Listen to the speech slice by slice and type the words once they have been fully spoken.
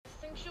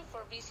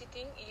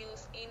visiting you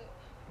in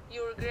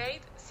your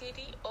great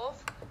city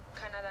of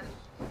Canada.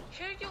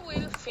 Here you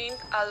will find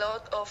a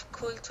lot of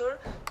culture.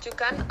 You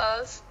can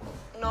also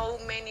know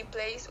many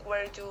places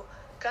where you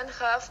can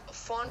have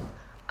fun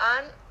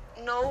and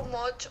know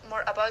much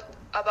more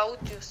about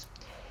you.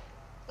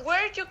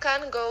 Where you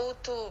can go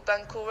to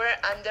Vancouver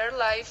and their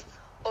life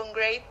on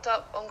great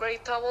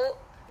travel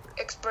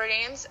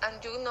experience,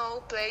 and you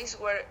know place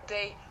where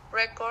they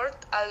record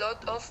a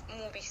lot of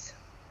movies.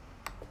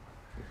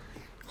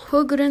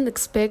 Who couldn't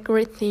expect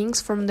great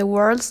things from the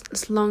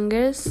world's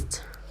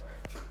largest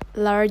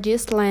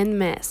land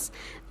mass?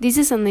 This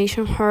is a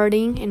nation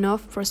hoarding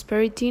enough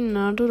prosperity,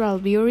 natural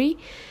beauty,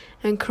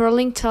 and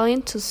curling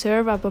talent to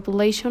serve a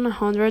population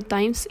 100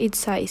 times its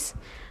size.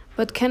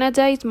 But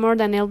Canada is more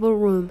than elbow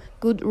room,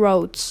 good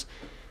roads,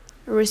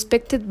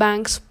 respected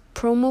banks,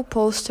 promo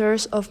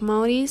posters of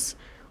Maoris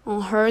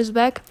on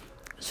horseback,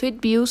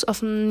 sweet views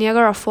of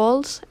Niagara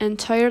Falls, and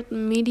tired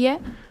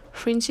media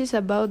fringes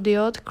about the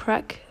odd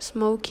crack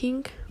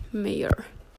smoking mayor.